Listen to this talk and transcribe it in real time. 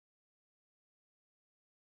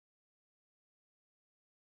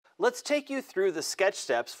let's take you through the sketch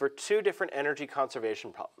steps for two different energy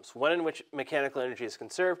conservation problems, one in which mechanical energy is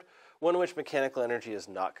conserved, one in which mechanical energy is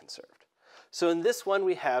not conserved. So in this one,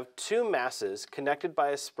 we have two masses connected by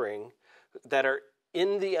a spring that are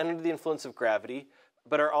under the influence of gravity,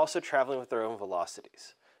 but are also traveling with their own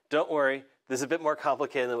velocities. Don't worry, this is a bit more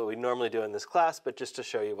complicated than what we normally do in this class, but just to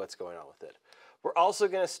show you what's going on with it. We're also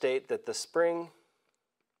going to state that the spring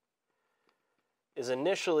is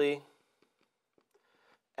initially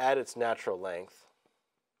at its natural length.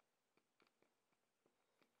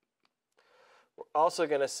 We're also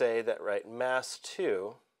going to say that, right, mass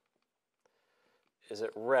 2 is at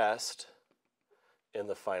rest in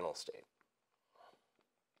the final state.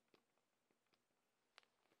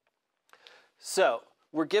 So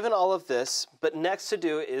we're given all of this, but next to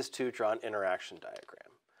do is to draw an interaction diagram.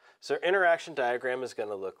 So our interaction diagram is going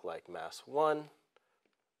to look like mass 1,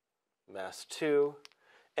 mass 2,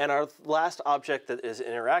 and our last object that is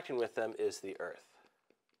interacting with them is the Earth.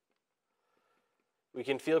 We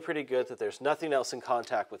can feel pretty good that there's nothing else in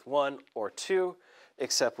contact with 1 or 2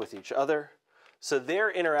 except with each other. So they're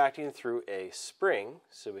interacting through a spring,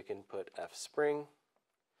 so we can put F spring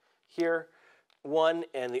here. 1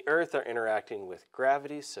 and the Earth are interacting with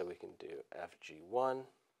gravity, so we can do Fg1.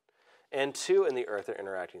 And 2 and the Earth are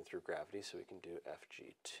interacting through gravity, so we can do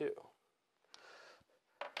Fg2.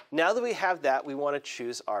 Now that we have that, we want to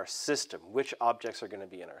choose our system, which objects are going to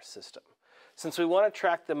be in our system. Since we want to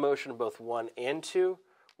track the motion of both 1 and 2,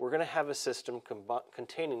 we're going to have a system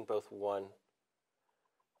containing both 1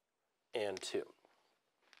 and 2.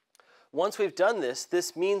 Once we've done this,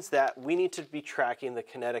 this means that we need to be tracking the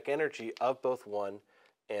kinetic energy of both 1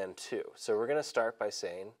 and 2. So we're going to start by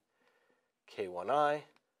saying K1I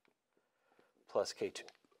plus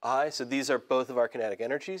K2I. So these are both of our kinetic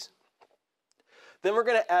energies. Then we're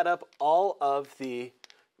going to add up all of the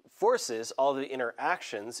forces, all the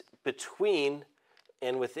interactions between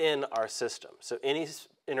and within our system. So any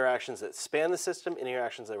interactions that span the system, any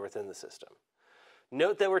interactions that are within the system.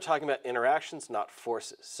 Note that we're talking about interactions, not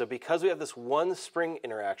forces. So because we have this one spring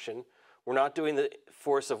interaction, we're not doing the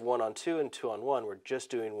force of 1 on 2 and 2 on 1. We're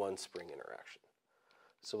just doing one spring interaction.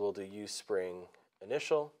 So we'll do U spring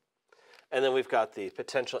initial. And then we've got the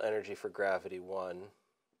potential energy for gravity 1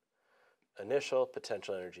 initial,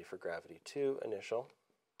 potential energy for gravity 2 initial.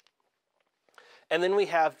 And then we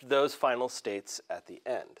have those final states at the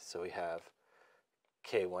end. So we have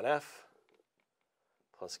K1F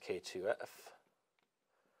plus K2F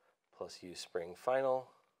plus U spring final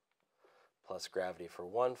plus gravity for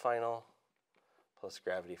 1 final plus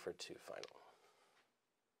gravity for 2 final.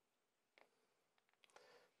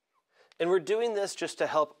 And we're doing this just to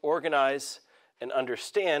help organize and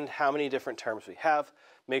understand how many different terms we have,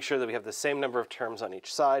 make sure that we have the same number of terms on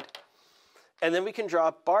each side. And then we can draw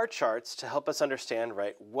bar charts to help us understand,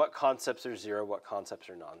 right, what concepts are 0, what concepts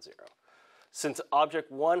are non-zero. Since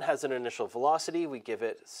object 1 has an initial velocity, we give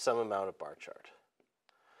it some amount of bar chart.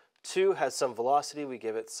 2 has some velocity, we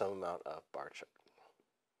give it some amount of bar chart.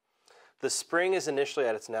 The spring is initially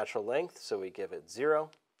at its natural length, so we give it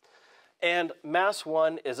 0. And mass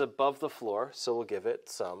 1 is above the floor, so we'll give it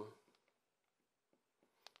some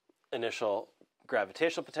initial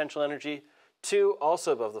gravitational potential energy. 2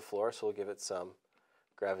 also above the floor, so we'll give it some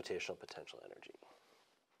gravitational potential energy.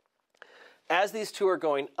 As these two are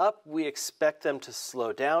going up, we expect them to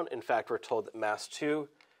slow down. In fact, we're told that mass 2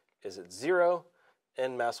 is at 0,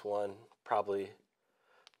 and mass 1 probably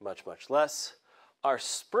much, much less. Our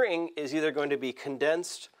spring is either going to be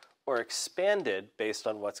condensed or expanded based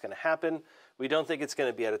on what's going to happen. We don't think it's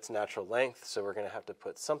going to be at its natural length, so we're going to have to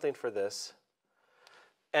put something for this.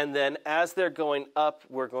 And then as they're going up,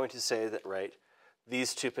 we're going to say that, right,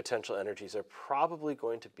 these two potential energies are probably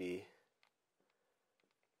going to be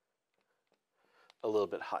a little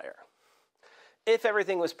bit higher. If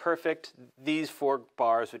everything was perfect, these 4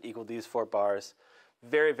 bars would equal these 4 bars.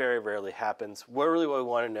 Very, very rarely happens. What we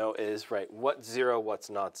want to know is, right, what's 0, what's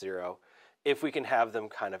not 0. If we can have them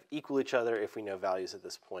kind of equal each other, if we know values at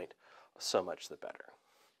this point, so much the better.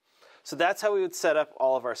 So that's how we would set up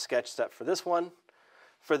all of our sketch step for this one.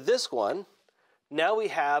 For this one, now we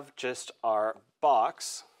have just our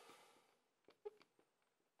box.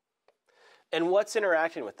 And what's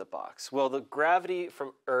interacting with the box? Well, the gravity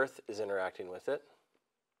from Earth is interacting with it.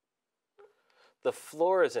 The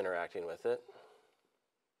floor is interacting with it.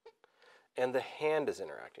 And the hand is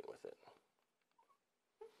interacting with it.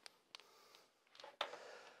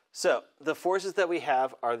 So the forces that we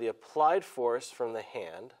have are the applied force from the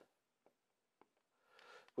hand.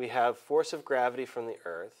 We have force of gravity from the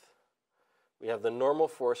Earth. We have the normal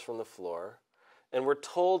force from the floor. And we're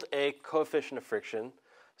told a coefficient of friction.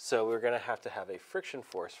 So we're going to have a friction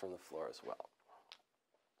force from the floor as well.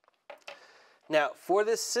 Now, for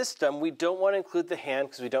this system, we don't want to include the hand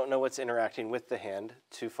because we don't know what's interacting with the hand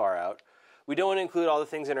too far out. We don't want to include all the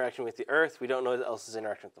things interacting with the earth. We don't know what else is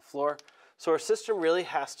interacting with the floor. So our system really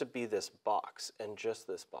has to be this box and just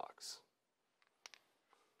this box.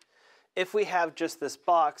 If we have just this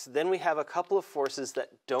box, then we have a couple of forces that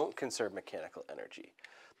don't conserve mechanical energy.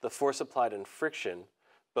 The force applied in friction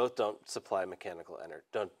both don't conserve mechanical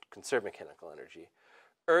energy.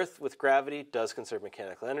 Earth with gravity does conserve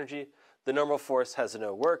mechanical energy. The normal force has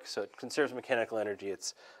no work, so it conserves mechanical energy.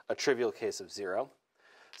 It's a trivial case of 0.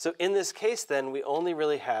 So in this case, then, we only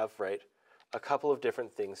really have, right, a couple of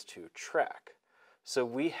different things to track. So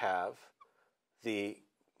we have the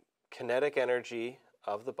kinetic energy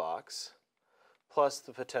of the box plus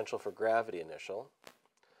the potential for gravity initial,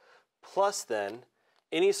 plus then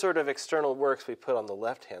any sort of external works we put on the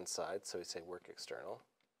left-hand side, so we say work external.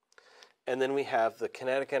 And then we have the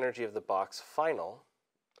kinetic energy of the box final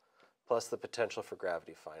plus the potential for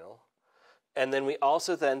gravity final. And then we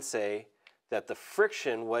also then say that the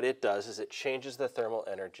friction, what it does is it changes the thermal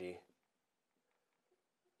energy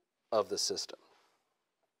of the system.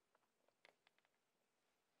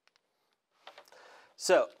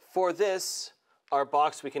 So for this, our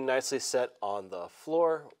box we can nicely set on the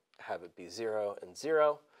floor, have it be 0 and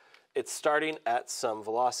 0. It's starting at some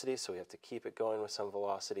velocity, so we have to keep it going with some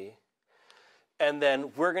velocity. And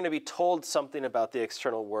then we're going to be told something about the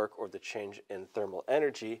external work or the change in thermal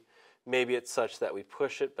energy. Maybe it's such that we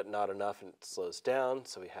push it, but not enough, and it slows down.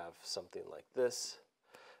 So we have something like this.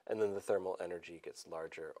 And then the thermal energy gets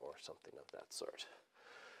larger or something of that sort.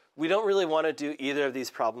 We don't really want to do either of these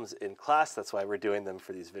problems in class. That's why we're doing them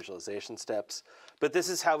for these visualization steps. But this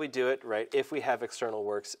is how we do it, right? If we have external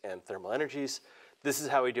works and thermal energies, this is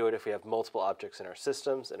how we do it if we have multiple objects in our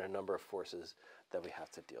systems and a number of forces that we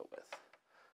have to deal with.